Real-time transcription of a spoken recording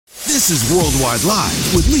This is Worldwide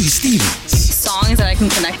Live with Lee Stevens. Songs that I can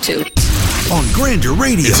connect to. On Grander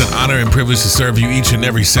Radio. It's an honor and privilege to serve you each and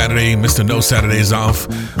every Saturday. Mr. No Saturdays Off.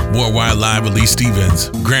 Worldwide Live with Lee Stevens.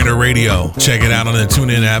 Grander Radio. Check it out on the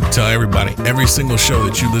TuneIn app. Tell everybody. Every single show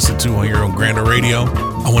that you listen to on your own Grander Radio.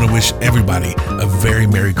 I want to wish everybody a very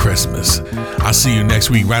Merry Christmas. I'll see you next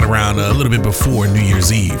week right around a little bit before New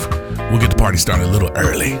Year's Eve. We'll get the party started a little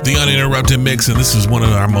early. The Uninterrupted Mix, and this is one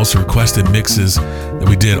of our most requested mixes that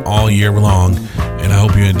we did all year long. And I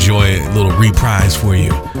hope you enjoy a little reprise for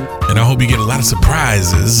you. And I hope you get a lot of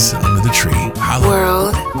surprises under the tree. Holla.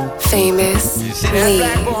 World famous You see that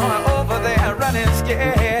black boy over there running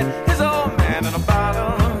scared. His old man in a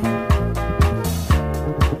bottle.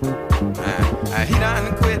 He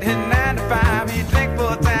done quit his 9 to 5. He drank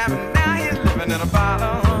full time and now he's living in a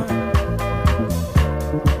bottle.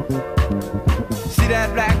 See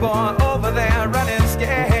that black boy over there running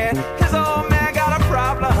scared. His old man got a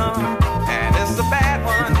problem, and it's a bad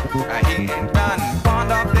one. He ain't done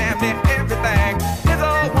pawned off damn near everything. His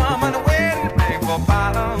old woman waiting to bring for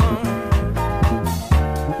bottom.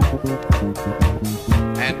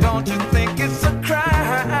 And don't you think it's a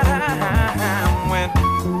crime when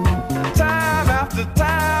time after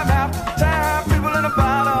time after time people in the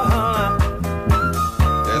bottom,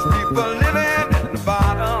 there's people living in the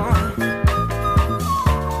bottom.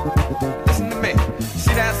 Listen to me,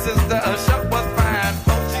 see that sister, her shop was fine,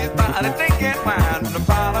 oh she's finally drinking wine from the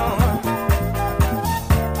bottom.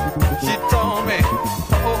 She told me,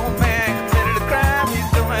 oh man committed a crime, he's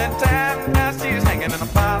doing time, now she's hanging in the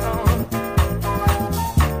bottom.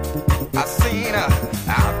 I seen her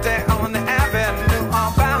out there on the avenue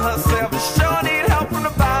all by herself. She sure need help from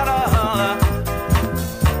the bottom.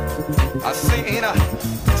 I seen her,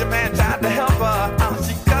 preacher man tried to help her out.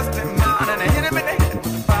 She cussed him out and hit him in the head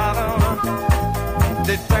with the bottom.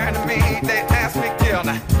 They turned to me, they asked me, girl,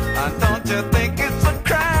 now don't you think it's a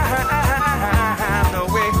crime? No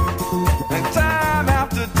way. And time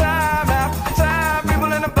after time after time,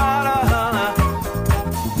 people in the bottom.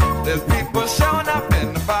 There's people showing up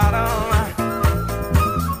in the bottom.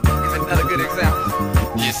 Another good example.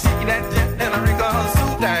 You see that jet in a Rico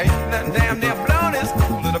suit there, that damn near blown his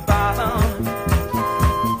cool to the bottom.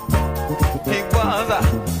 He was a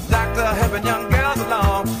doctor helping young girls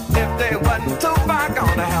along. If they wasn't too far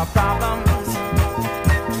gonna have problems.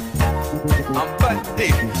 But the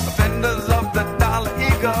offenders of the Dollar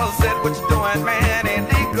Eagle said, what you doing, man,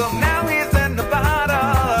 illegal. Now he's in the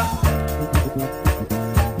bottom.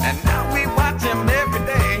 And now we watch him every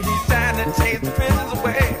day. He's trying to chase the prisoners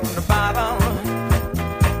away from the bottom.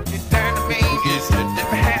 He turned to me, he said,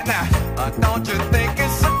 man, now, don't you think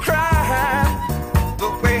it's a crime? The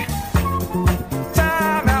way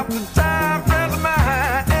time after time, friends of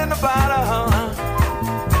mine in the bottom.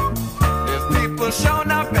 There's people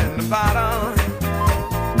showing up in the bottom.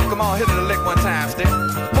 Come on, hit it a lick one time, stick.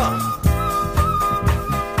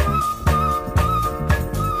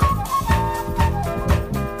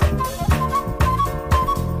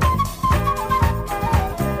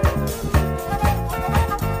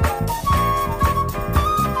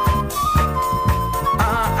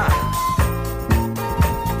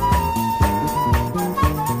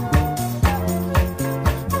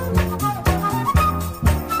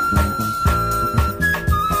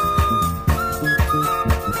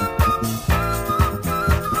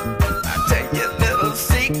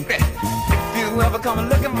 Come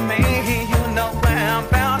looking for me, you know where I'm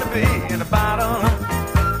bound to be in the bottom.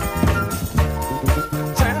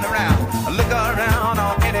 Turn around, look around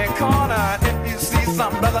on any corner. If you see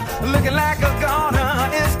some brother looking like a goner,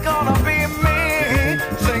 it's gonna be me.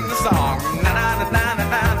 Sing the song. Na na na na na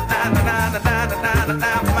na na na na na na na na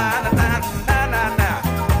na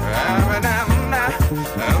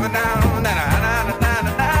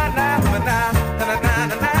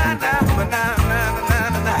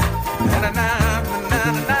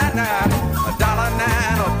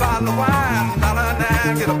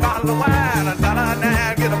get a bottle of wine,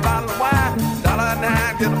 $1.09, get a bottle of wine,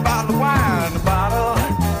 $1.09, get a bottle of wine, the bottle.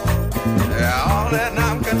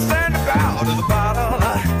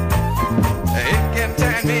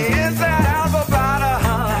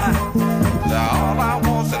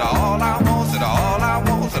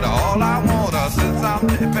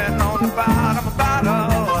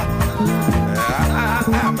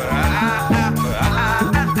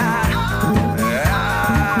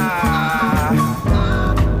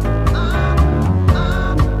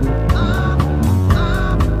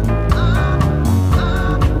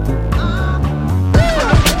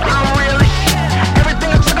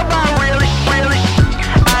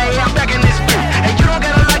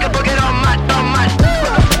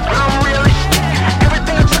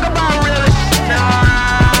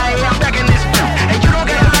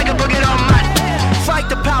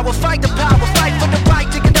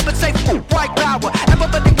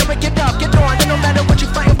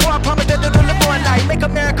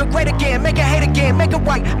 again, make it hate again, make it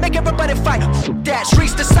right, make everybody fight. That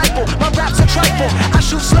streets disciple, my raps are trifle. I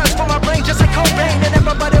shoot slugs from my brain just like Cobain, and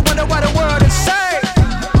everybody wonder what the word is say.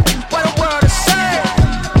 What the word is say.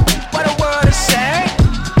 What the word is say.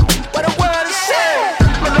 What the word is say.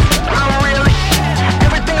 I'm really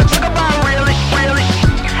everything I talk about, really, really.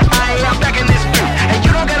 I am back in this beat, and you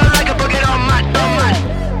don't gotta like it, but get on my.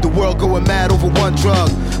 The world going mad over one drug.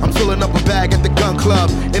 I'm filling up a bag at the gun club.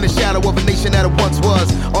 In the shadow of a nation that it once was.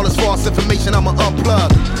 All this false information I'ma unplug.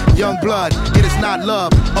 Young blood, it is not love.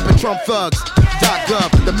 Up in Trump thugs. .gov,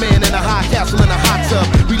 the man in a high castle in a hot tub.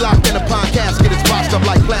 We locked in a pine casket, it's boxed up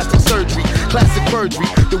like plastic surgery. Classic perjury,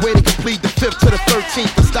 the way to complete the 5th to the 13th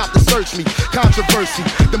to stop the search me. Controversy,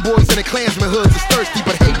 them boys in the Klansman hoods is thirsty,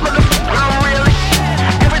 but hate. I'm really,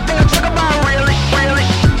 everything I talk about, really, really.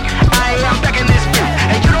 I am back in this beat,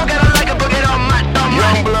 and you don't gotta like it, but get on my.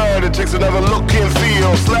 Young blood, it takes another look and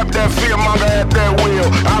feel. Slap that fearmonger at that wheel.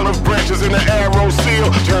 Olive branches in the arrow seal.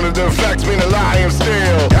 Alternative facts mean a lie and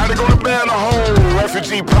still. How they gonna ban a whole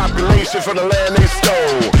refugee population from the land they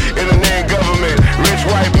stole? In the name government, rich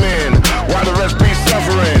white men, while the rest be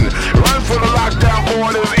suffering. Run for the lockdown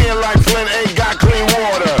borders, in like Flint ain't got clean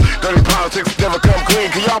water. Dirty politics never come clean.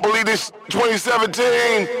 Can y'all believe this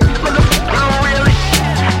 2017? I'm really,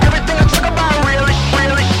 everything I talk about, really,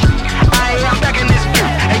 really. I am back in this beat,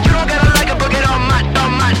 and you don't gotta like it, but get on my.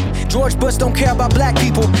 George Bush don't care about black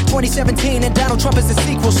people. 2017 and Donald Trump is the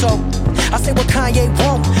sequel, so I say what Kanye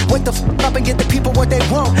won't. Wake the up and get the people what they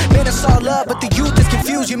want. Man, it's all love, but the youth is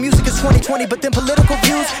confused. Your music is 2020, but then political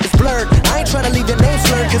views is blurred. I ain't trying to leave your name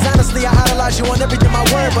slurred, cause honestly I idolize you on everything my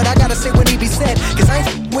word. But I gotta say what he be said, cause I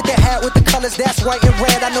ain't with the hat with the colors that's white and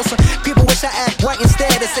red. I know some people wish I act white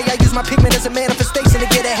instead. They say I use my pigment as a manifestation to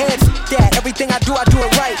get ahead. That everything I do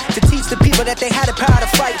it right. To teach the people that they had the power to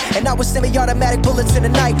fight. And I was semi-automatic bullets in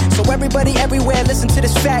the night. So everybody everywhere listen to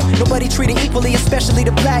this fact. Nobody treated equally, especially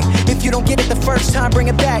the black. If you don't get it the first time, bring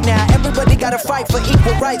it back now. Everybody gotta fight for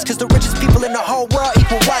equal rights, cause the richest people in the whole world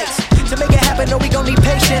equal rights. To make it happen, no, we gon' need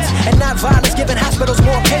patience and not violence, giving hospitals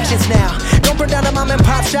more patience now. Don't burn down a mom and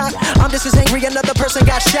pop shop. I'm just as angry another person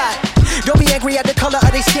got shot. Don't be angry at the color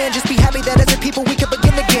of their skin. Just be happy that as a people we can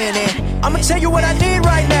begin again. And I'ma tell you what I need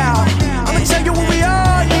right now. I'ma tell you what we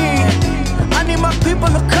all need. I need my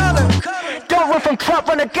people of color. Don't run from Trump,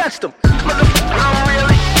 run against them. I'm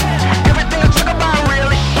really, everything I talk about,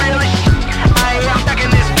 really, really. I am back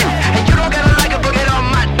in this beat, and you don't gotta like it, but get on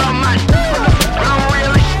my. I'm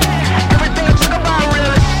really, everything I talk about,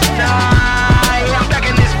 really. I am back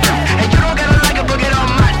in this beat, and you don't gotta like it, but get on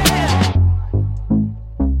my.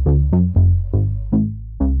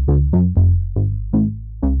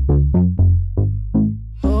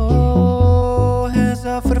 Oh, hands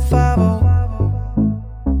up for the 5-0.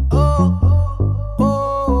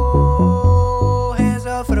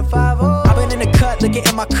 Look it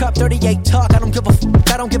in my cup, 38 talk, I don't give a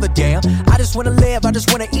I don't give a damn. I just wanna live, I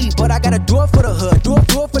just wanna eat, but I gotta do it for the hood, do it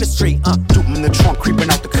for the street. Stupid in the trunk, creeping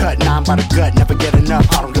out the cut, 9 by the gut, never get enough,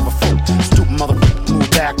 I don't give a fuck. Stupid motherfucker,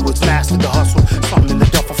 move backwards, master the hustle. Something in the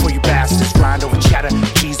duffel for you bastards, grind over chatter.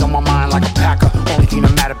 Cheese on my mind like a packer, only thing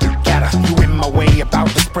that matter, big gatter. You in my way, about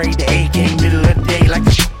to spray the AK, middle of the day, like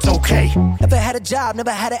the shit's okay. Never had a job,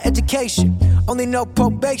 never had an education, only know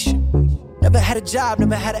probation. Never had a job,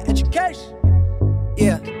 never had an education.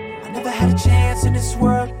 Yeah, I never had a chance in this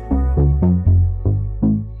world.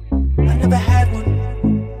 I never had one.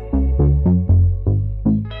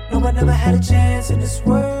 No, I never had a chance in this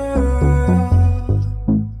world.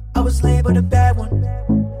 I was labeled a bad one.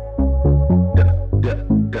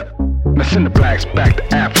 Now send the blacks back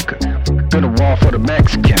to Africa. Build a wall for the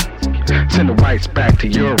Mexican. Send the whites back to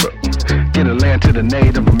Europe. Get a land to the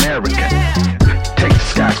Native American. Take the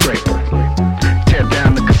skyscraper. Tear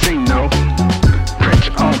down the casino.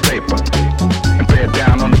 On paper and bear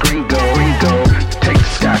down on the gringo. Take the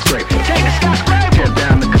skyscraper. Tear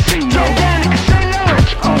down the casino.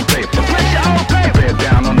 Print your own paper. And bear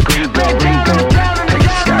down on the gringo. Take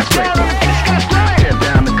the skyscraper. Tear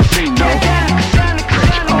down the casino.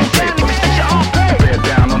 Print your own paper. And bear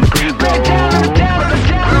down on the gringo.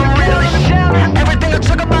 Everything I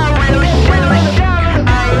talk about, really.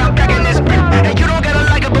 I'm back in this beat, and you don't gotta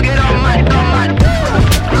like it, but get on my.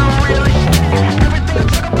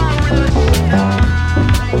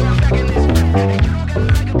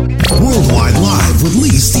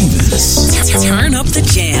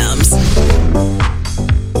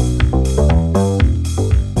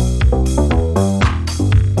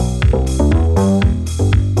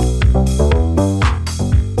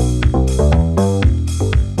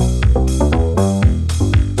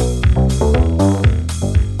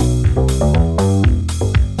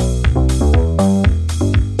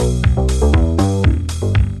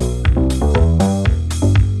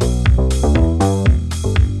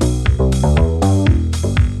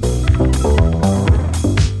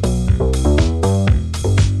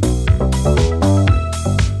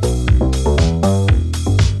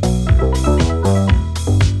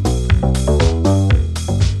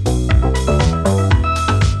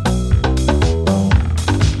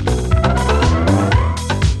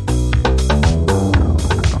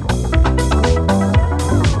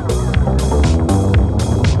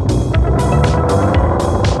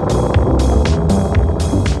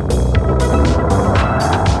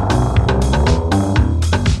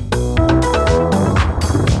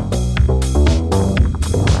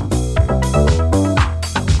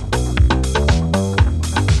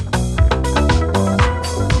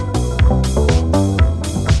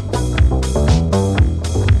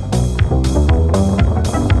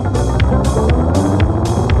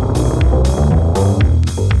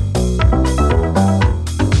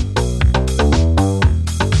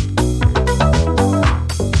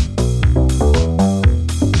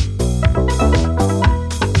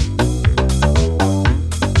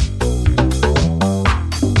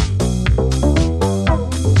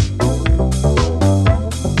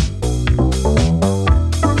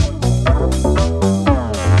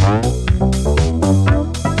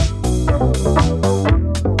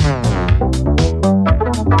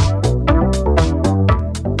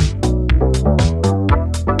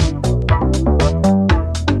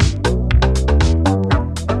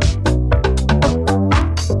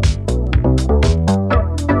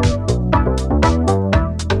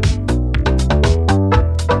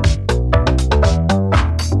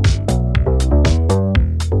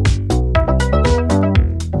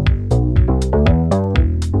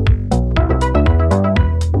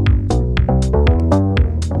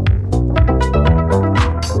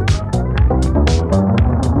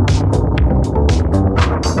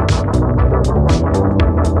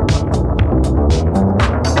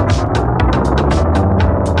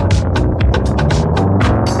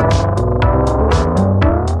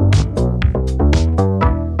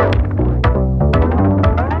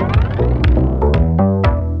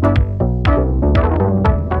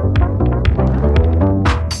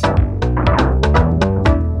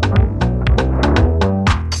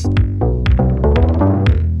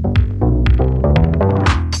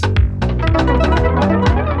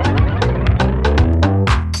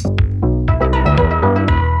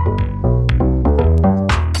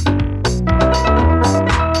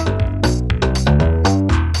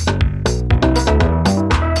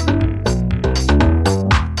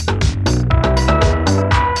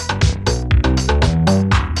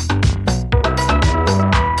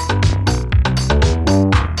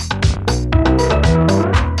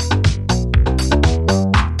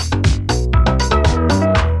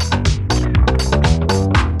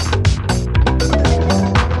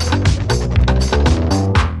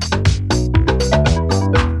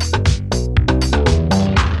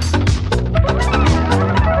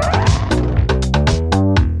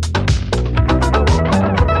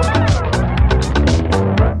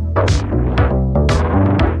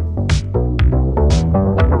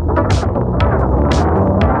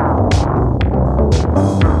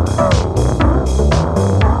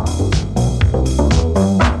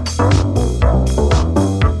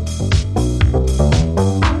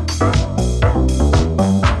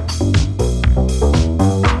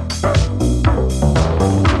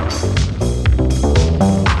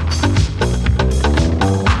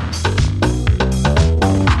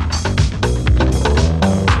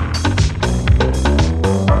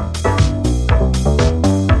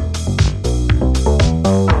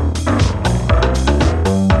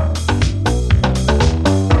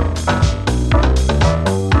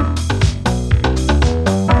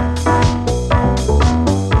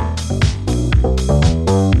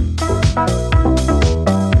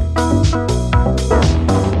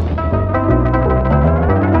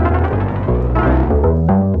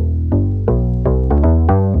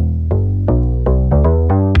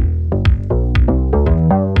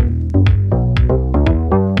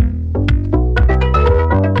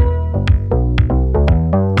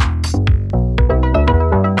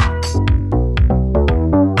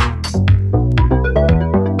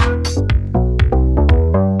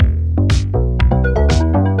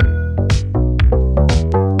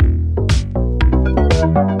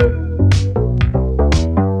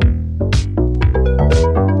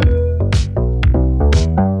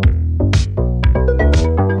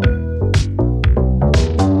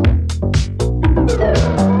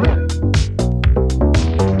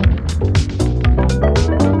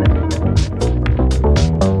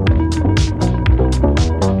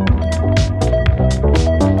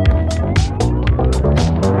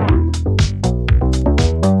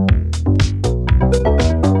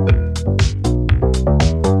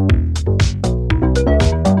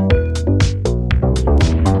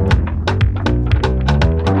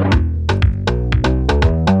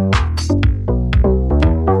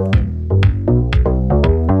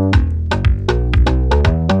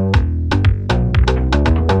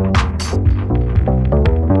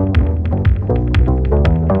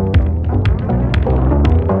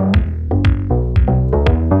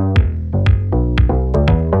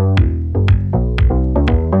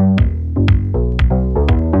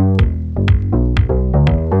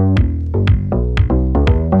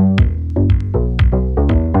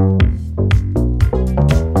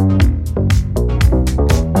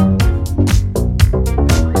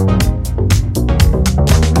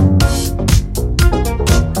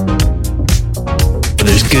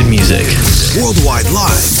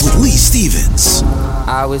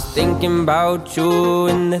 I was thinking about you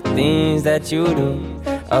and the things that you do.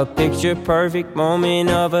 A picture perfect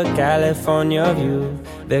moment of a California view.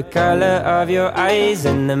 The color of your eyes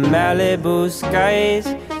and the Malibu skies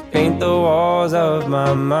paint the walls of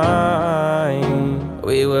my mind.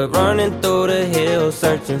 We were running through the hills,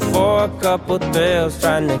 searching for a couple thrills,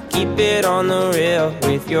 trying to keep it on the real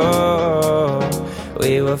with you.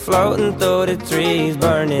 We were floating through the trees,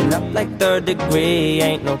 burning up like third degree.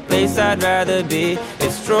 Ain't no place I'd rather be,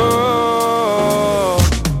 it's true.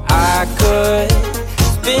 I could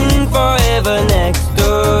spend forever next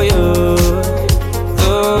to you,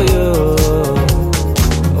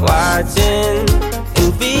 watching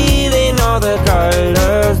and feeling all the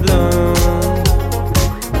colors bloom.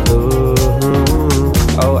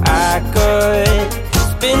 Oh, I could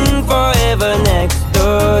spend forever next to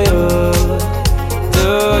you,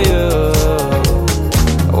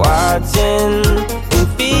 watching and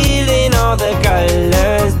feeling all the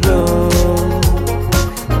colors bloom.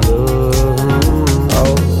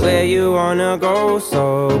 Oh, where you wanna go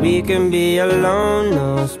so we can be alone?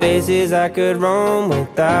 No spaces I could roam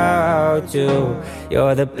without you.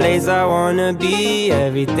 You're the place I wanna be,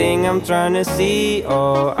 everything I'm trying to see.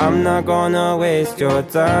 Oh, I'm not gonna waste your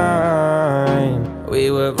time. We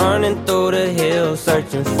were running through the hills,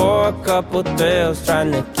 searching for a couple thrills,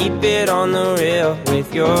 trying to keep it on the real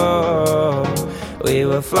with you. We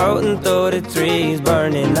were floating through the trees,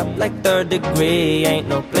 burning up like third degree. Ain't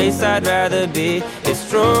no place I'd rather be, it's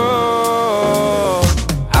true.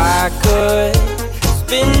 I could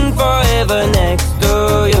spend forever next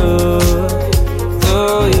to you,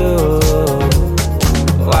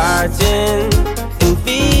 watching and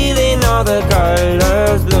feeling all the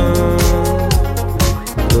colors bloom.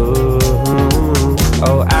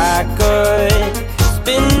 Oh, I could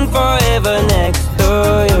spend forever next to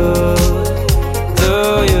you,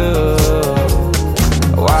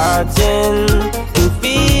 watching and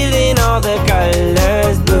feeling all the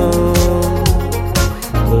colors bloom.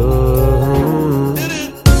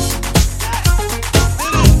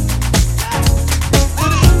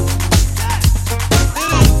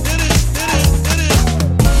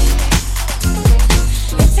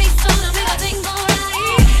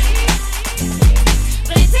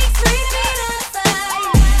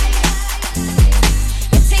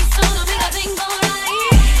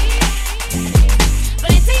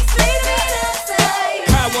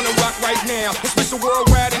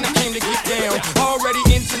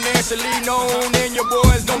 Known and your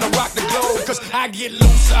boys known to rock the globe. Cause I get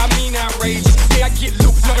loose, I mean outrageous. Yeah, I get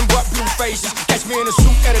loose, nothing but blue faces. Catch me in a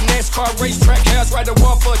suit at a NASCAR racetrack. House right to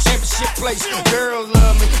one for a championship place. Girls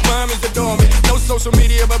love me, mommy's adore me. No social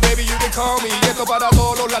media, but baby you can call me. Y esto para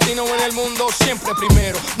todos los latinos en el mundo. Siempre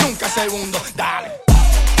primero, nunca segundo. Dale.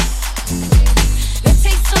 It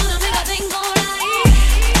takes two to make a thing go right,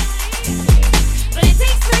 but it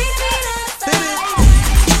takes three to be outside.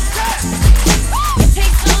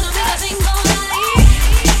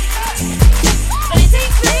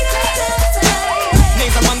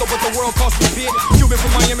 Cost me big. Cuban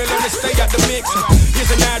from Miami, learn to stay out the mix.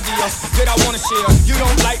 Here's an idea that I wanna share. You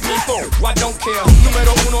don't like me, for I don't care.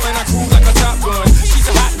 Numero uno and I cruise like a top gun. She's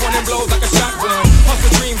a hot one and blows like a shotgun.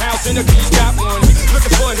 Hustle dream house in the keys, got one.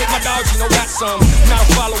 Looking for a hit, my dog, you know got some. Now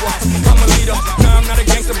follower, I'm a leader. Now I'm not a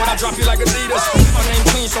gangster, but I drop you like Adidas. My name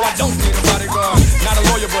clean, so I don't need a bodyguard. Not a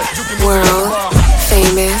lawyer, but you can be World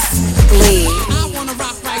famous Lee. I wanna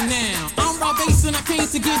rock right now. I'm raw bass and I came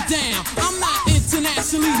to get down. I'm not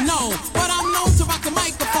internationally known, but I'm known to rock the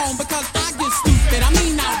microphone because I get stupid, I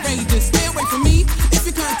mean outrageous. Stay away from me if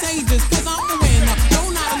you're contagious, cause I'm the winner, no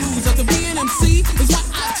not a loser. To be an MC is what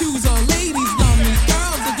I choose. Ladies love me,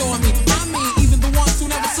 girls adore me. I mean even the ones who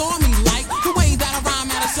never saw me like the way that I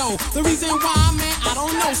rhyme at a show. The reason why, man, I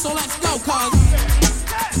don't know, so let's go, cause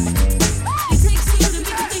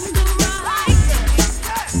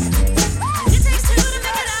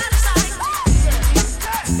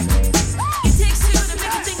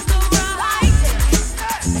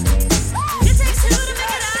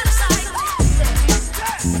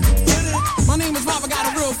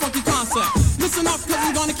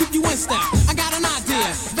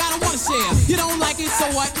so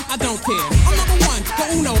what? I don't care. I'm number one, the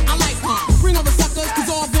uno, I like pump. Bring over suckers, cause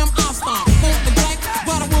all of them I'll stomp. Won't neglect,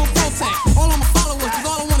 but I will protect. All of my followers, cause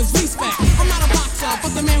all I want is respect. I'm not a boxer,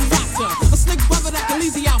 but the man who rocks her. A slick brother that can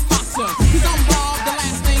easy out fox her. Cause I'm Bob, the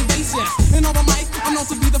last name base, yes. And on the mic, I'm known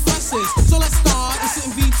to be the freshest. So let's start, it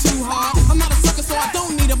shouldn't be too hard. I'm not a sucker, so I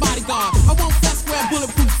don't need a bodyguard. I won't fess, wear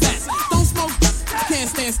bulletproof vests. Don't smoke, can't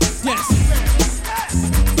stand, yes.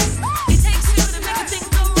 It takes two to make a thing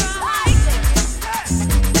go right.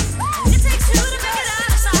 It takes two to make it out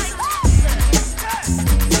of sight.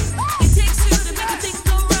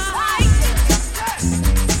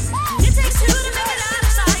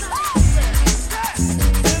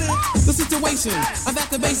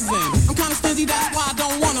 the bases in. I'm kinda stingy, that's why I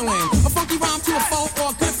don't wanna win. A funky rhyme to a foe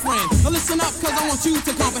or a good friend. Now listen up, cause I want you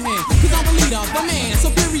to comprehend. Cause I'm the leader, the man,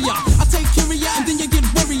 superior. I take curia and then you get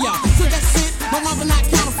warrior. So that's it, my rhymes are not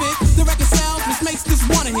counterfeit. The record sells, which makes this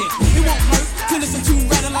one a hit. It won't hurt to listen to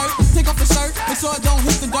Red Alert. Take off the shirt, make sure it don't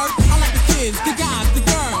hit the dirt. I like the kids, the guys, the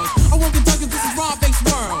girls. I work in Douglas, this is raw-based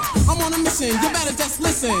world. I'm on a mission, you better just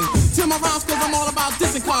listen to my rhymes, cause I'm all about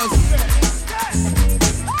dissing, cause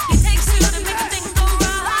It takes two to make a thing go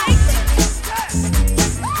right.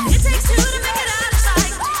 It takes two to make it out of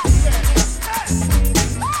sight.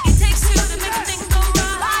 It takes two to make a thing go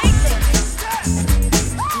right.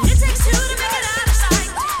 It takes two to make it out of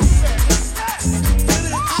sight.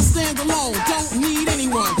 I stand alone, don't need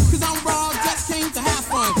anyone. Cause I'm raw, just came to have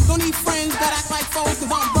fun. Don't need friends that act like foes,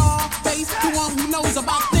 cause I'm raw-based, the one who knows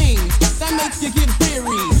about things that make you get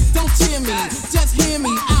weary. Don't cheer me, just hear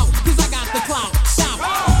me out, cause I got the clout. Shout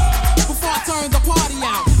before I turn the party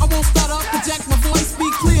out. I won't start up, project my voice,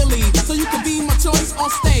 speak clearly, so you can be my choice on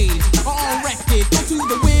stage or on record. Go to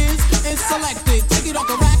the whiz and select it. Take it off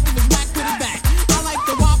the rack, if it's whack, put it back. I like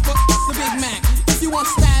the Whopper, the Big Mac. If you want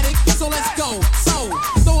static, so let's go. So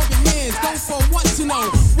throw up your hands, go for what you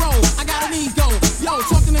know. Bro, I got an ego. Yo,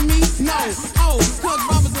 talking to me? No. Oh, cause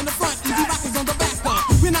robbers in the front, easy rockers on the back up.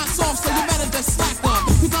 We're not soft, so you better just slack up.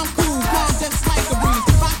 Cause I'm cool, calm, just like a breeze.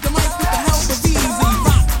 Rock the mic with the help of easy. Rock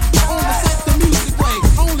on the set, the music play.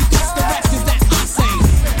 Only cuts the records that I say.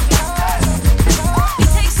 It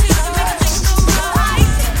takes two to make a thing go right.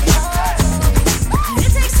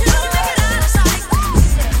 It takes two to make it out of sight. It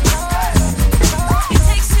takes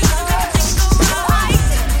two to make a thing go right.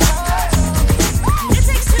 It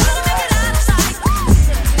takes two to make it out of sight.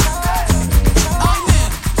 Alright now,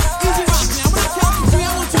 easy rock now. When I count to three,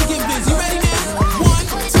 I want you to get busy. Ready now? 1,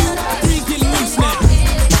 2, 3, get loose now.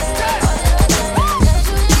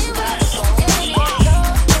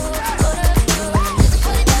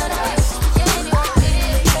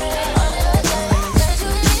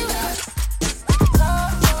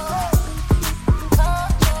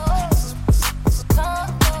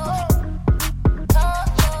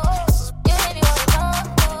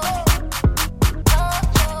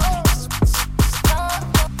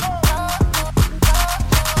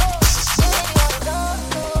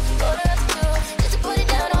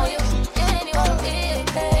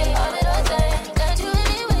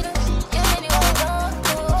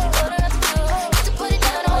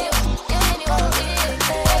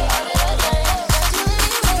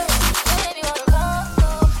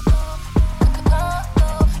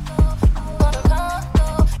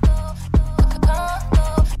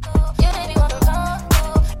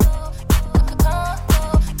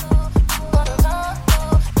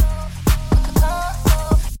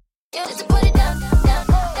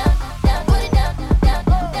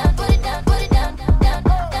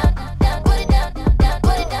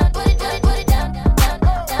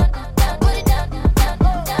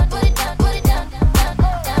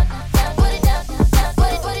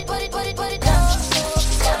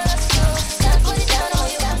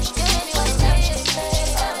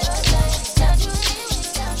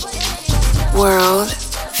 World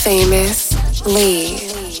famous Lee.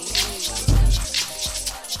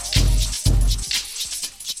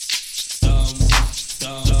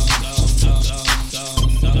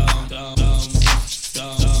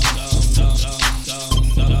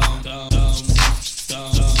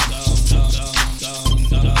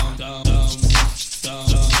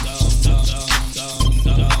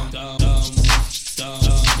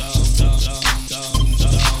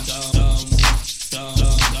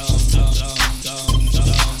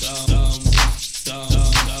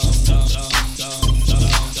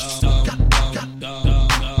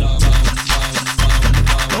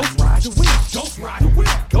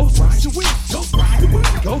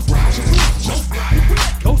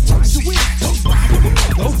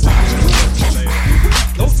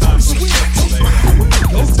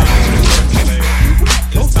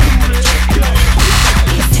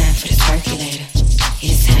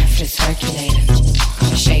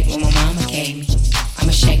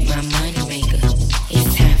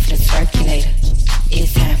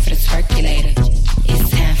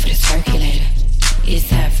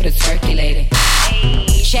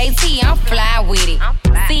 JT, I'm fly with it.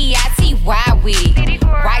 C-I-T-Y with it.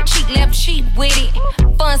 Right cheek, left cheek with it.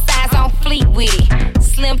 Fun size on fleet with it.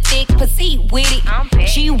 Slim, thick, petite with it.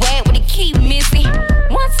 G-Wag with the key missing.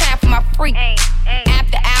 One time for my freak.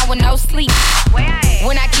 After hour, no sleep.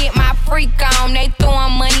 When I get my freak on, they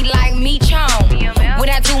throwing money like me chong. When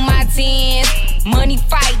I do my dance, money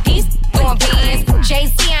fight, these throwing bands.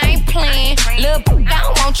 JC, I ain't playing. Look, I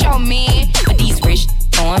don't want your man. But these rich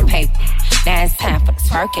throwing paper. Now it's time for the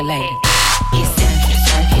circulator. It's time for the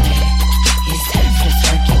circulator. It's time for the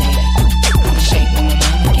circulator. I'ma shake what my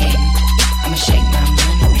mama gave me. I'ma shake my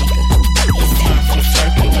money maker. It's time for the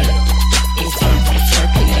circulator. It's time for the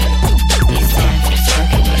circulator. It's time for the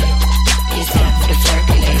circulator. It's time for the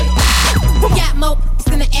circulator. We got more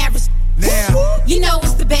than the average. Now, you know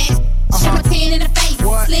it's the best. Shoot my 10 in the face,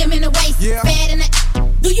 slim in the waist, fat in the.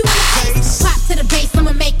 Do you want to taste? Pop to the bass,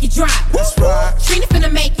 I'ma make you drop. That's right. Trina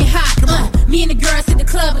finna make you hot. Me and the girls hit the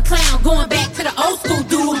club and clown, going back to the old school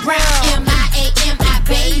dude brown. M.I.A.M.I.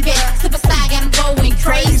 baby, superstar got 'em going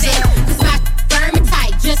crazy. Cause my firm and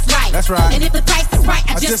tight, just right. That's right. And if the price is right,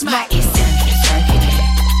 I just might. It's time for the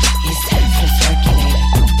circulator. It's time for the circulator.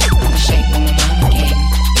 I'ma shake what my mama gave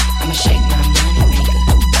me. I'ma shake my money maker.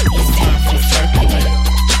 It's time for the circulator.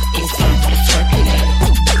 It's time for the circulator.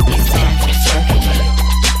 It's time for the circulator.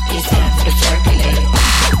 It's time for the circulator.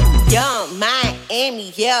 Young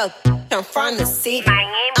Miami, yeah, I'm from the city.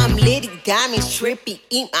 I'm litty, diamond, trippy,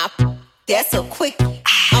 eat my. That's a quickie.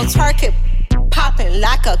 I'm twerking, popping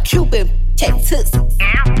like a Cuban. Check toots.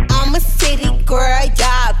 I'm a city girl,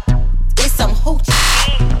 y'all. It's some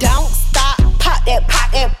hoochie. Don't stop, pop that,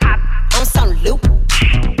 pop that, pop. I'm some loop.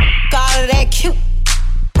 Got all that cute.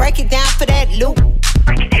 Break it down for that loop.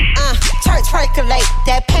 Twerkulate.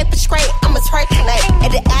 That paper straight, I'ma twerkulate.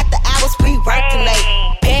 At the after hours, we working late.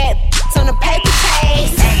 Bad on the paper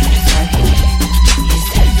chase.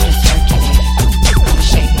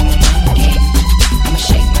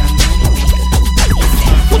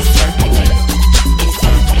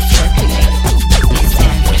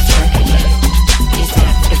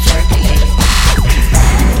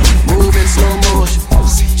 Moving slow motion,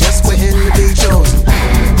 just waiting to be chosen.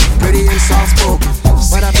 Pretty and soft spoken,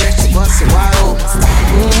 but I bet you bust it wide open.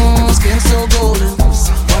 Skin so golden,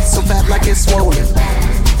 butt so fat like it's swollen.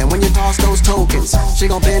 And when you toss those tokens, she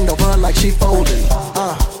gon' bend over like she folding.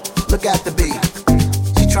 Look at the beat,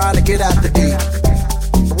 she trying to get at the deep.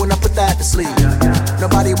 But when I put that to sleep,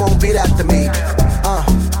 nobody won't beat after me.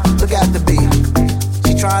 Look at the beat,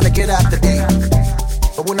 she trying to get at the deep.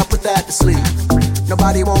 But when I put that to sleep,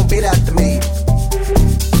 nobody won't beat after me.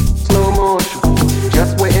 Slow motion,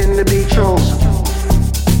 just waiting to be chosen.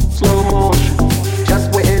 Slow motion,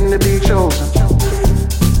 just waiting to be chosen.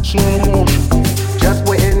 Slow motion, just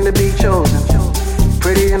waiting to be chosen.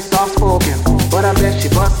 Pretty and soft spoken, but I bet she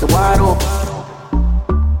busted wide open.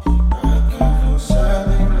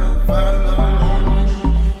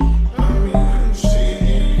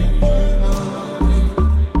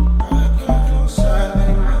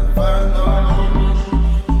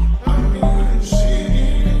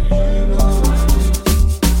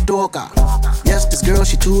 Yes, this girl,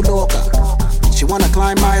 she too loca. She wanna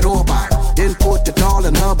climb my ropa, then put the doll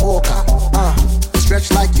in her boca.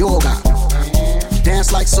 Stretch like yoga,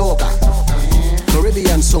 dance like soca,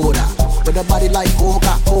 Caribbean soda, with a body like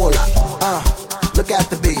Coca-Cola. Look at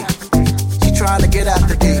the beat, she trying to get at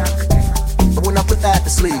the deep. But when I put that to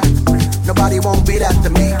sleep, nobody won't beat after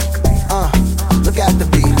me. Look at the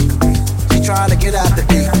beat, she trying to get at the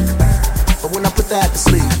deep. But when I put that to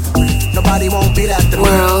sleep, nobody won't beat after me.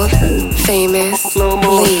 World famous Slow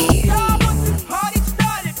motion. Lee.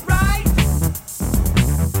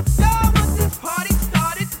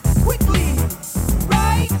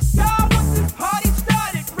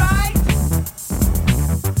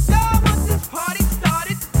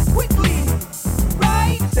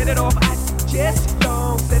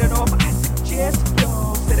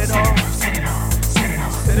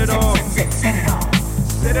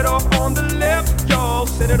 Set it off on the left, y'all.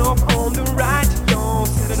 Set it off on the right, y'all.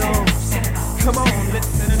 Set it off. Come on, let's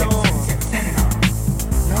set it off.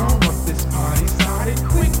 Y'all want this party started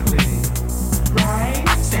quickly, right?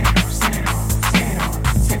 Set it off, set it off, set it off,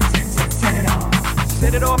 set it off.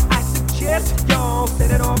 Set it off, I suggest, y'all.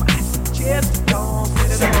 Set it off, I suggest, y'all.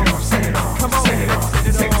 Set it off, set it off. Come on,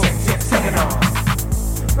 let's set it off, set it off.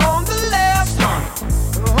 On the left,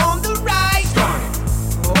 on the right,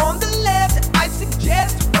 on the left, I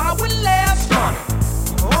suggest.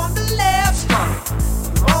 On the left,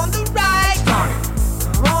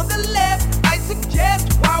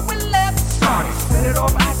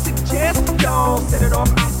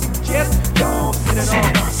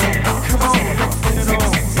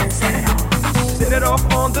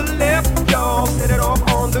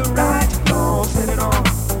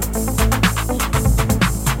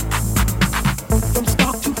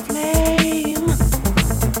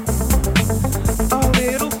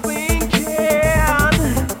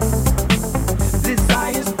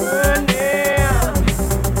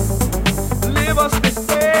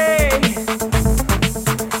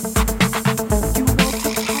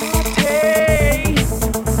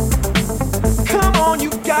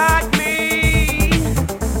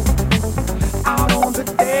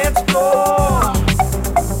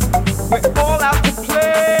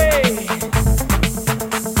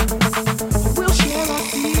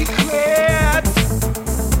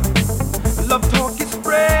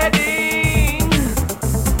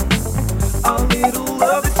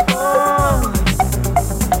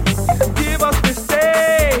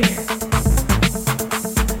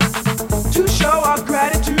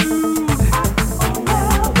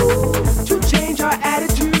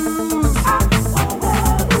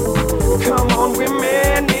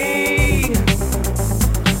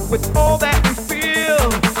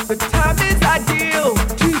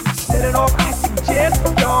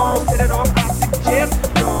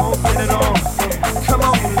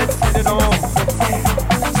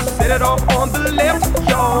 Set it off on the left,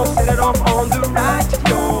 y'all. Set it off on the right,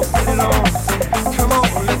 y'all. Set it off. Come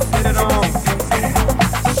on, let's set it off.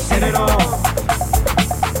 Set it off.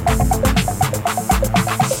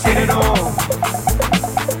 Set it off.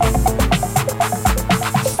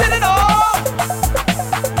 Set it off.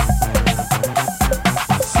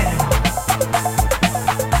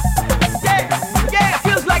 Yeah, yeah,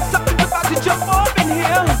 feels like something's about to jump off in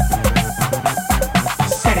here.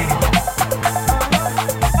 Set it off.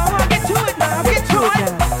 Get to it now, get to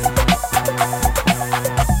it.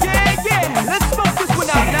 Yeah, yeah, let's smoke this one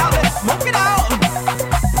out now. Let's smoke it out.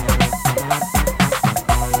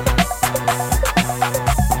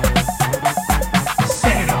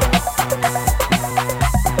 Set it off.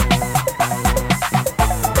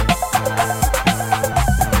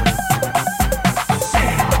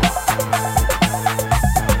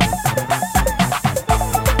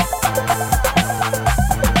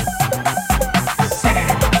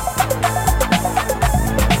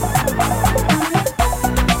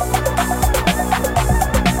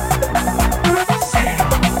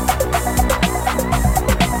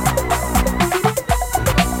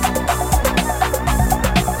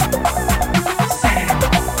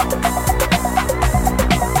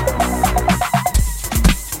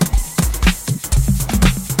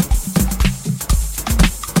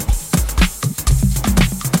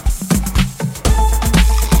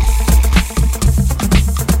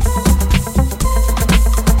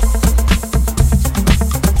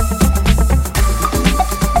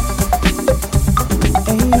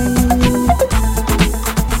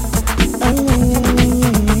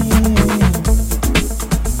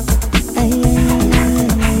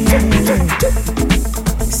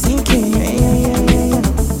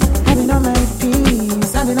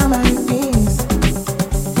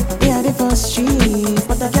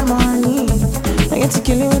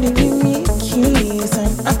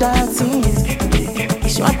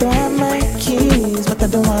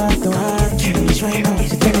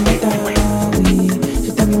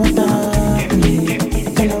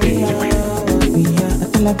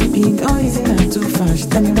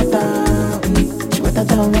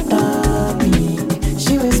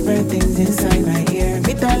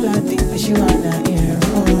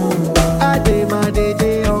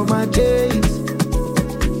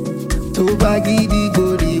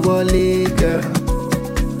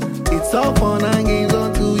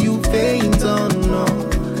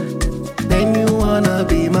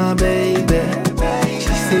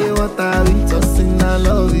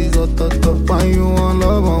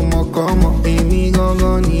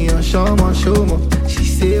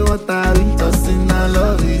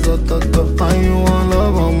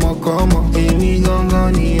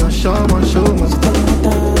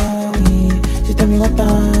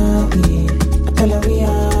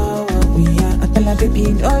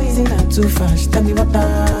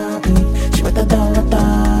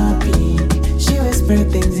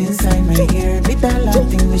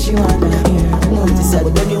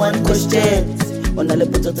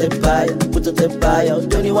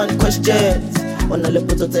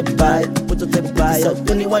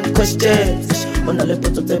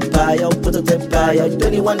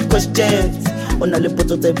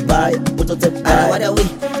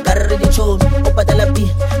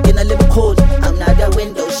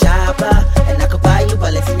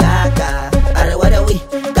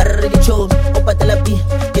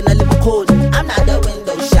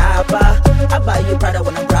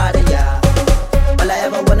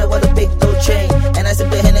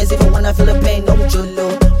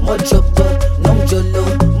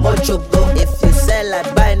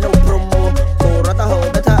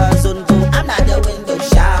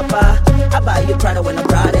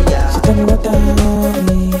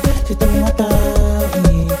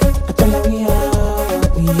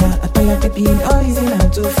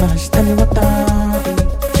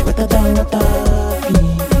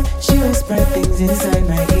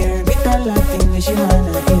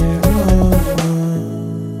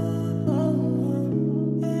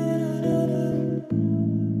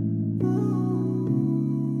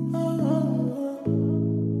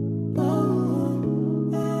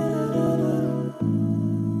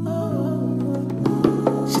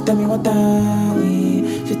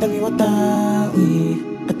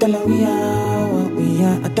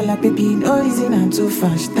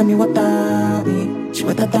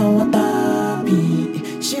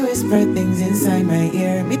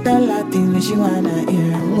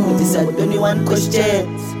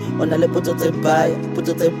 Put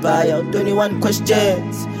it by 21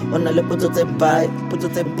 questions. On a le put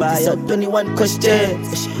it by 21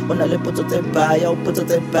 questions. On a le put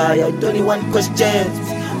it by 21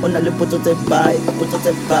 questions. Wanna put it by, put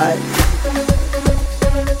it by.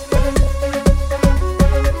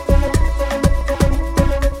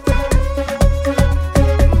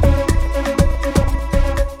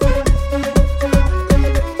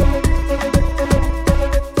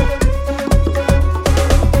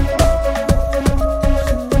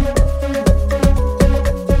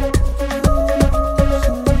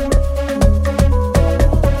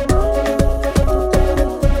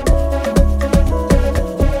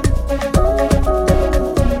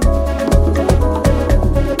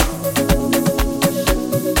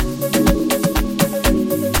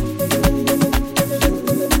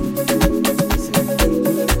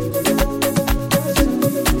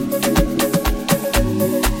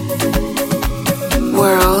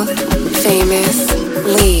 World famous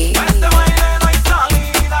Lee.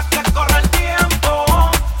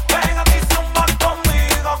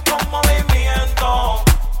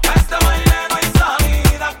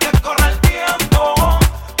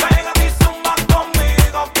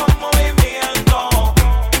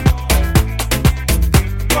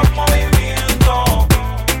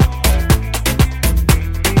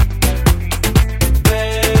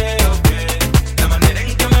 La manera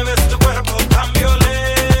en que me ves tu cuerpo tan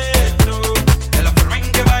violento, de la forma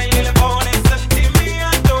en que bailas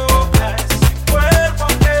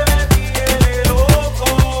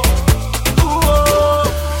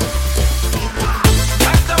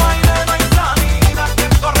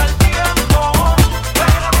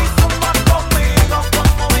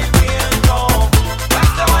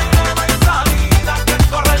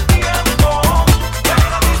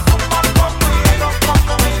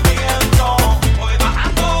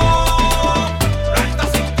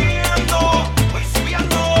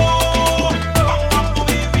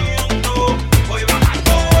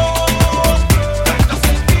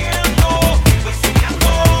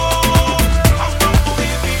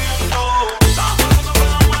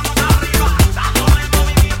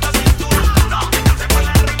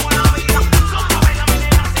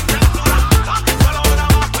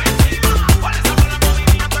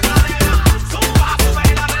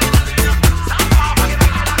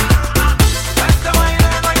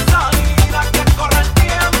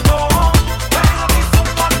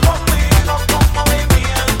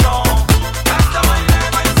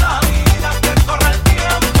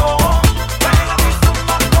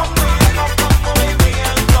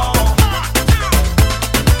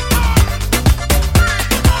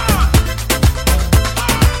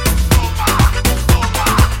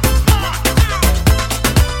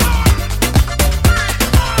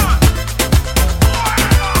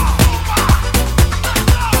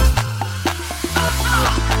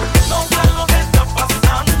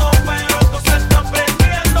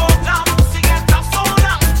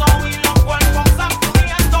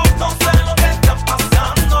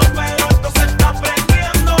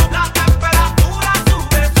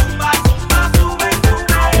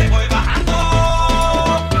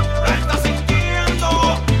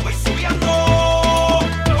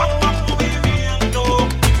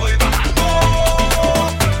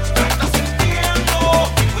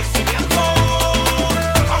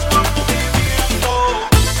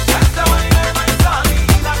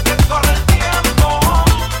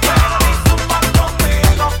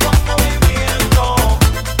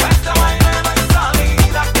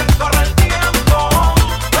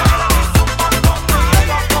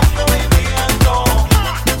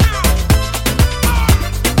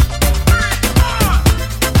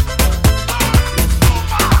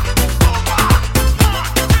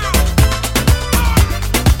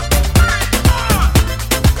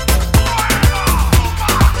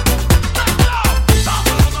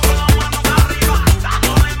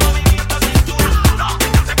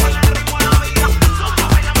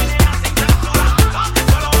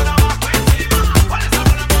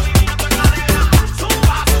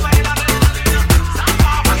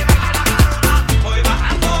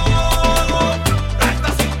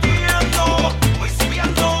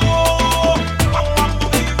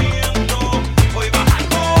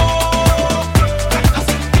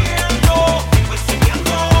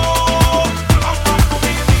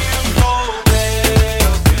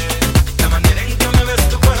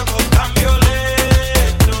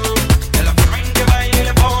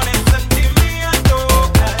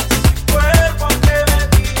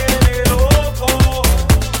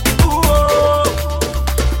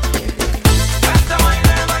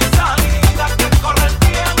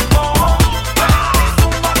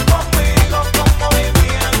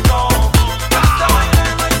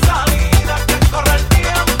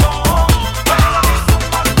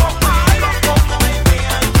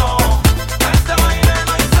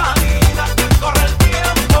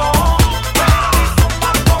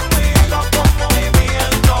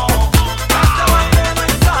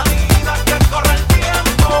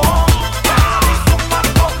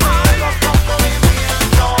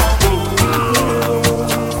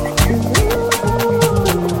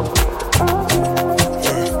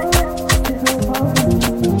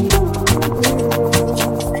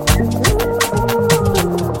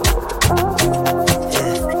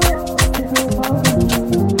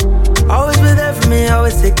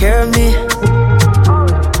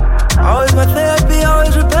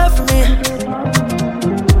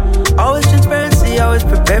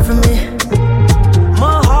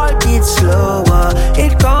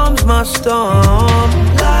my storm.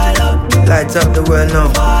 Light up the world now.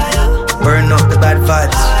 Burn up the bad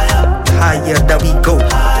vibes. Higher that we go.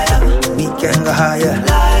 We can go higher.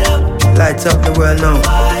 Light up the world now.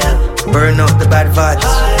 Burn up the bad vibes.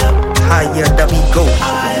 Higher that we go.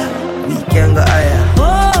 We can go higher.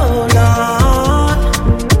 Hold on.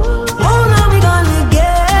 Hold on, we gonna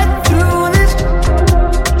get through this.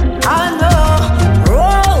 I know.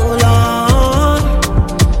 Roll on.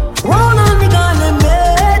 Roll on, we gonna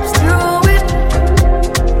make through it.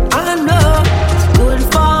 I know. It's good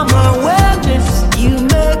for my wellness. You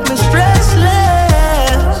make me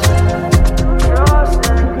stressless.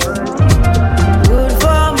 Good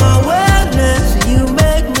for my wellness. You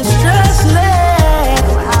make me stressless.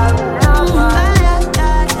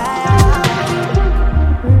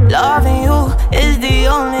 Loving you is the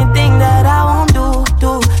only thing that I won't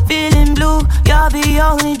do. Feeling blue, you're the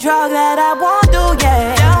only drug that I won't do,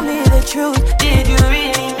 yeah. Tell me the truth, did you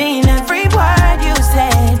really mean every word you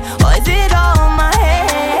said? Or is it all in my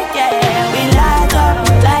head, yeah? We light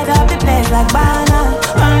up the place like banner.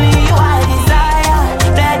 Only you I desire,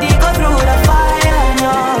 let it go through the fire.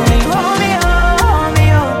 No, you hold me,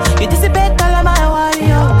 you dissipate all of my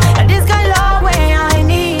warrior. And this kind of love way I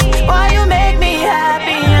need. Why you make me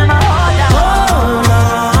happy and I hold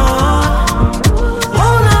on.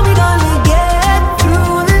 Hold on, we gonna get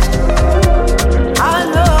through this. I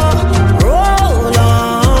know. Roll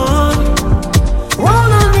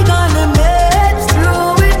on, we gonna make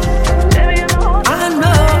through it. I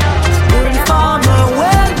know. Good for my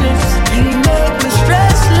wellness. You make me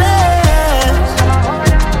stressless.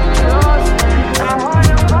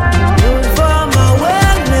 Good for my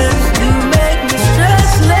wellness. You make me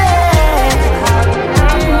stressless.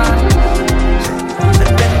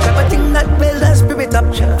 Type of thing that build a spirit up.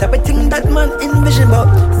 Type of thing that man envision about.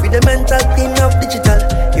 Free the mental, clean up digital.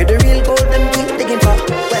 You're the real gold them keep digging for.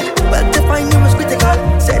 Well, to find you was critical.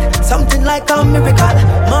 Said something like a miracle.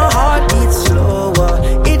 My heart beats slower.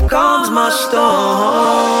 It calms my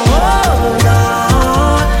storm. Hold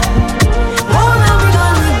on. Hold on, we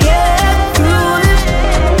gonna get through this.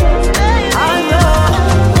 I know.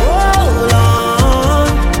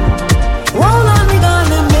 Roll on, we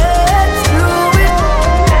gonna make through it.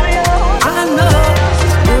 I know.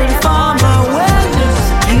 Good for my wellness.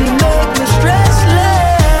 You make me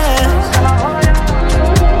stressless.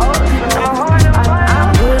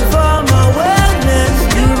 Good for my wellness.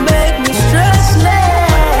 You make me stressless.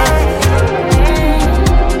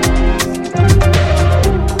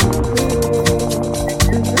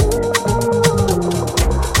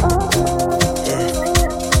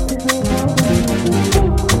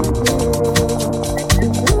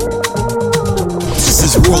 This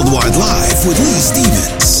is Worldwide Live with Lee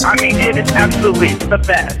Stevens I mean, it is absolutely the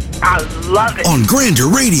best. I love it. on Grander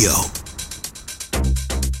Radio.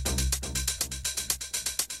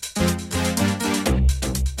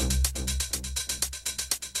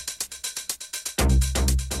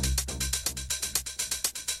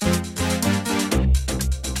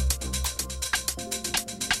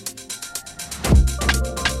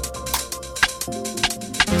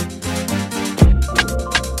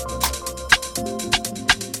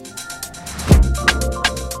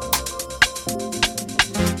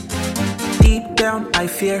 Deep down, I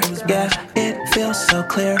fear, yeah, it feels so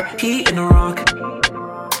clear. Heat in the rock.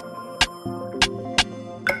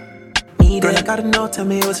 Need it, gotta know, tell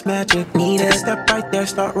me what's magic. Need it, step right there,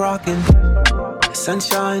 start rocking.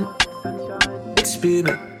 Sunshine, it's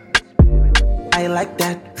moving. I like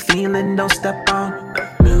that feeling, don't step on,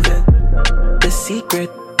 move it. The secret,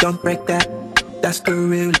 don't break that, that's the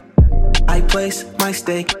rule. I place my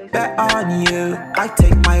stake, bet on you, I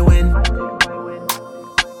take my win.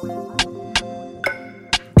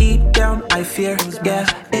 Deep down, I fear, yeah,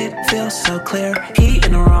 it feels so clear. Heat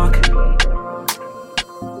in the rock.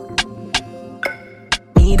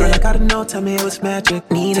 Need it, gotta know, tell me it was magic.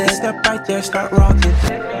 Need it, step right there, start rocking.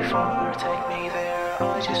 Take me far, take me there,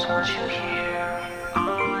 I just want you here. I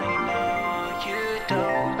know you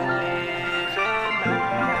don't believe in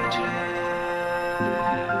magic.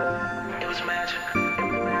 It was magic.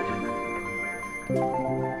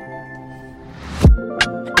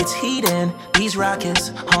 It's heating, these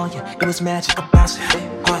rockets, oh yeah, it was magic, I bounce it,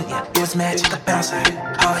 oh yeah, it was magic, I bounce it,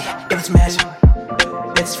 oh yeah, it was magic.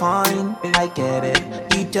 It's fine, I get it,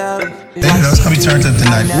 you don't. That's how we turned up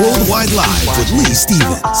tonight. Worldwide Live with Lee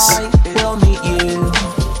Stevens. I will meet you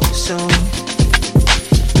soon.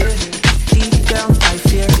 Deep down, I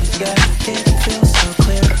fear, yeah, it feels so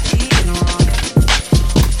clear. Heat in the rock.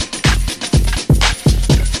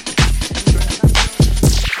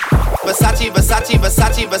 Versace, Versace,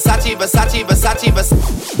 Versace, Versace, Versace, Versace,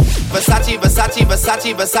 Versace. Versace, Versace,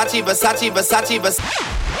 Versace, Versace, Versace, Versace,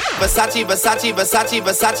 Versace, Versace, Versace,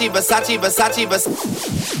 Versace, Versace, Versace,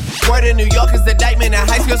 Versace. Word in New York is the indictment, and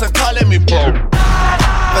high schools are calling me bro.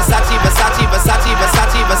 Versace, Versace, Versace,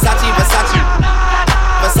 Versace, Versace, Versace,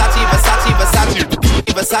 Versace, Versace,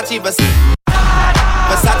 Versace, Versace,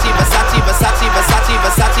 Versace, Versace, Versace, Versace,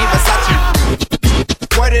 Versace, Versace.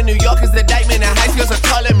 Word in New York is the indictment, and high schools are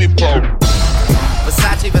calling me bro.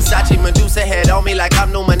 Versace, Versace, Medusa head on me like I'm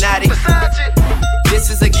Illuminati. This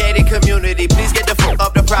is a gated community, please get the fuck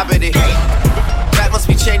up the property. Rap must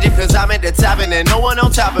be changing cause I'm at the top and there's no one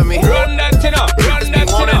on top of me. Run that tin up, run that tin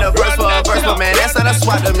up. Wanting a verse for a verse, but man, that's not a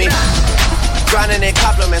swap to me. Grinding in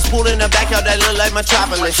compliments, pool in the backyard that look like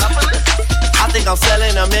Metropolis. I think I'm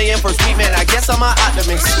selling $1 million for street, man, I guess I'm an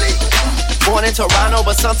optimist. Born in Toronto,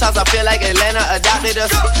 but sometimes I feel like Atlanta adopted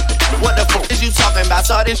us. What the fuck is you talking about?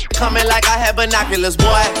 Saw this coming like I had binoculars,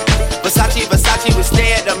 boy. Versace, Versace, we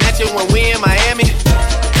stay at the mansion when we in Miami.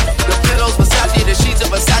 The pillows, Versace, the sheets of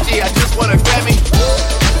Versace, I just want a Grammy.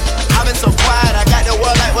 I've been so quiet, I got the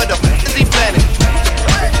world like, what the fuck is he planning?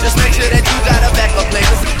 Just make sure that you got a backup plan,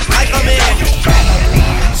 cause I come in.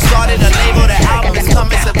 Started a label, the album is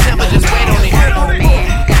coming September, just wait on it.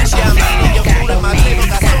 Yeah, I'm eating your food at my table,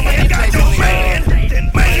 got so many places on it.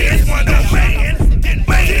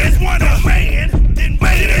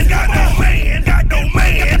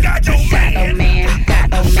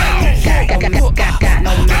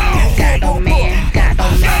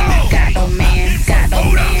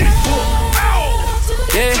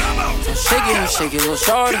 Shake it, little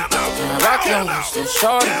shorty. Rock on you, still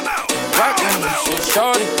shorty. Rock on you, still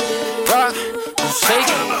shorty. Rock, shake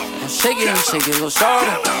it, shake it, little shorty.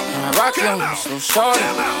 Rock on you, still shorty.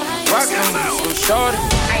 Rock on you, still shorty.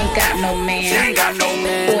 I ain't got no man. She ain't got no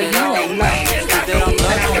man. Boy, you ain't lucky. I don't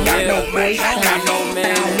got no boyfriend. I don't got no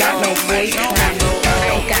man. I don't got no boyfriend. I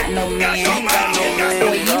ain't got no man.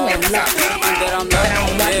 Boy, you ain't lucky. I don't got no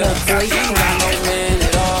boyfriend.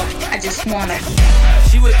 I just wanna.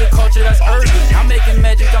 She with the culture that's urban. I'm making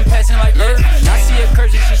magic, I'm passing like Irving. I see her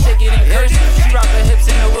curse she shake it in cursive. She rock her hips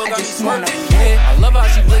in the wheel, got me smirking. Yeah, I love how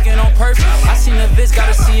she blinking on purpose. I seen the Viz,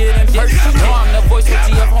 gotta see it in person. Know I'm the voice with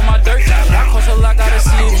TF on my dirt. I cost a lot, gotta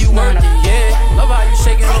see if you working. Yeah, love how you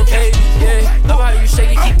shaking, okay. Yeah, love how you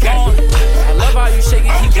shake it, keep going. I love how you shake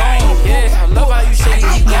it, keep going. Yeah, I love how you shake it,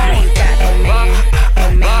 keep going. Got no man,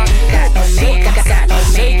 got no man, got no man, got no man, got no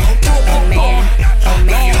man, got no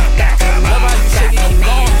man. Love how you shake it, keep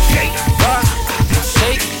going. Rock,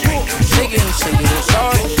 shake it, shake it,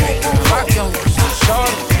 shorty. Rock on you,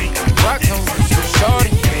 shorty. Rock on you,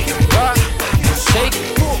 shorty. Rock, shake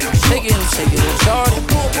it, shake it, shorty.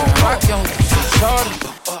 Rock on you, shorty.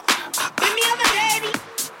 Give me other baby.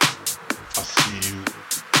 I see you.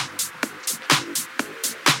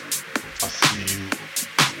 I see you.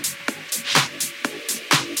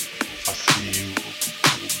 I see you.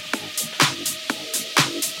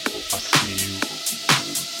 I see you.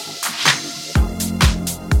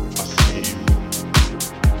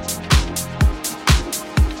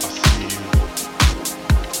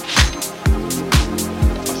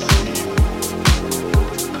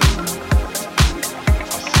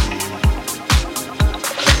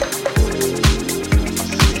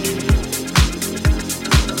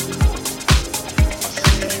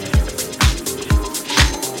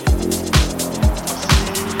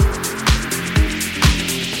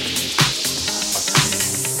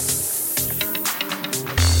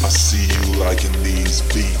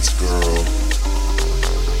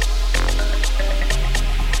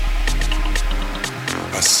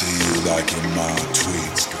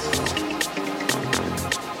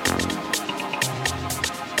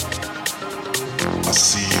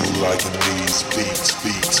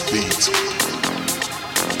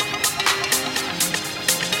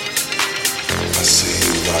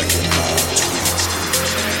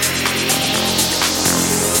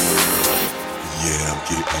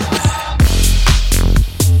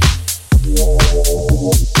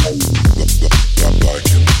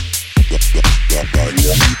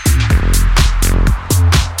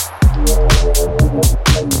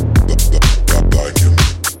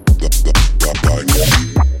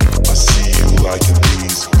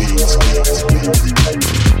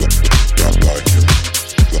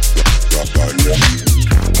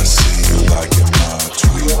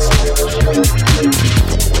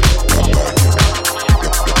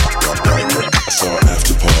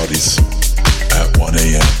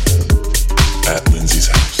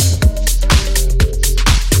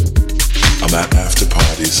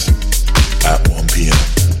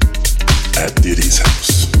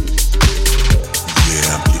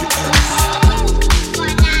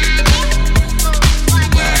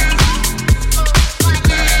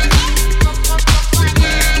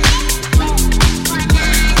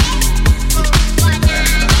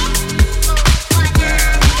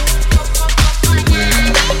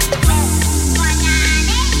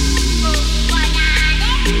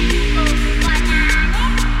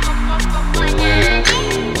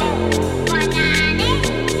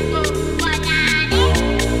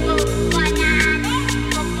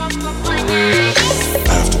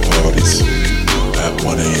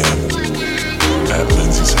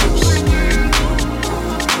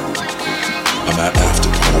 after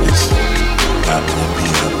parties at 1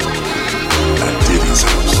 p.m. at Diddy's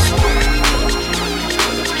house.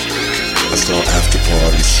 I saw after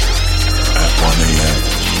parties at 1 a.m.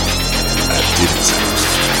 at Diddy's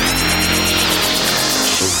house.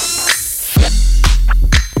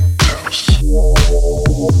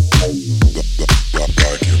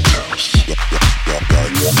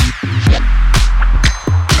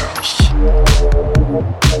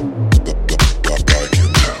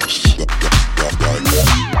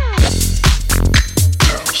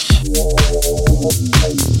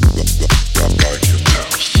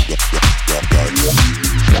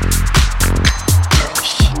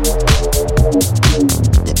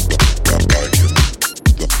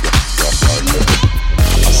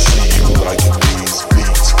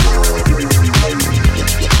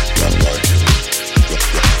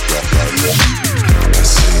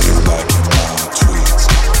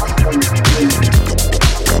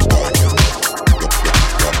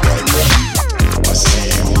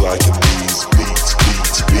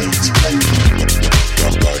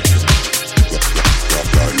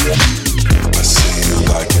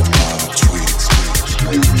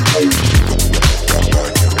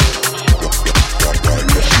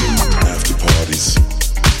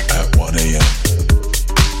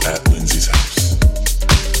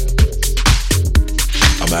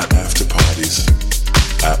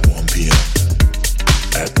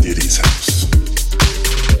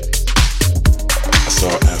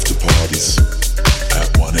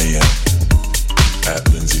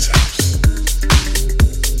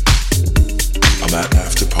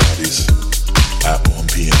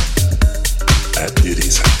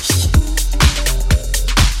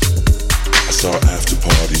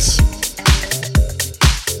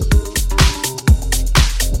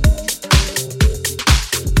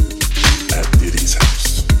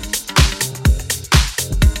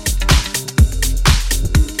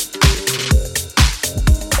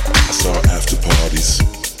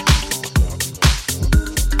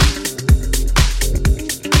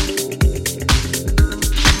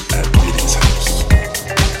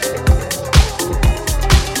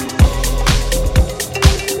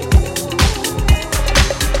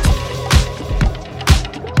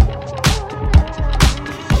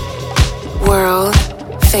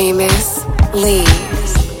 Famous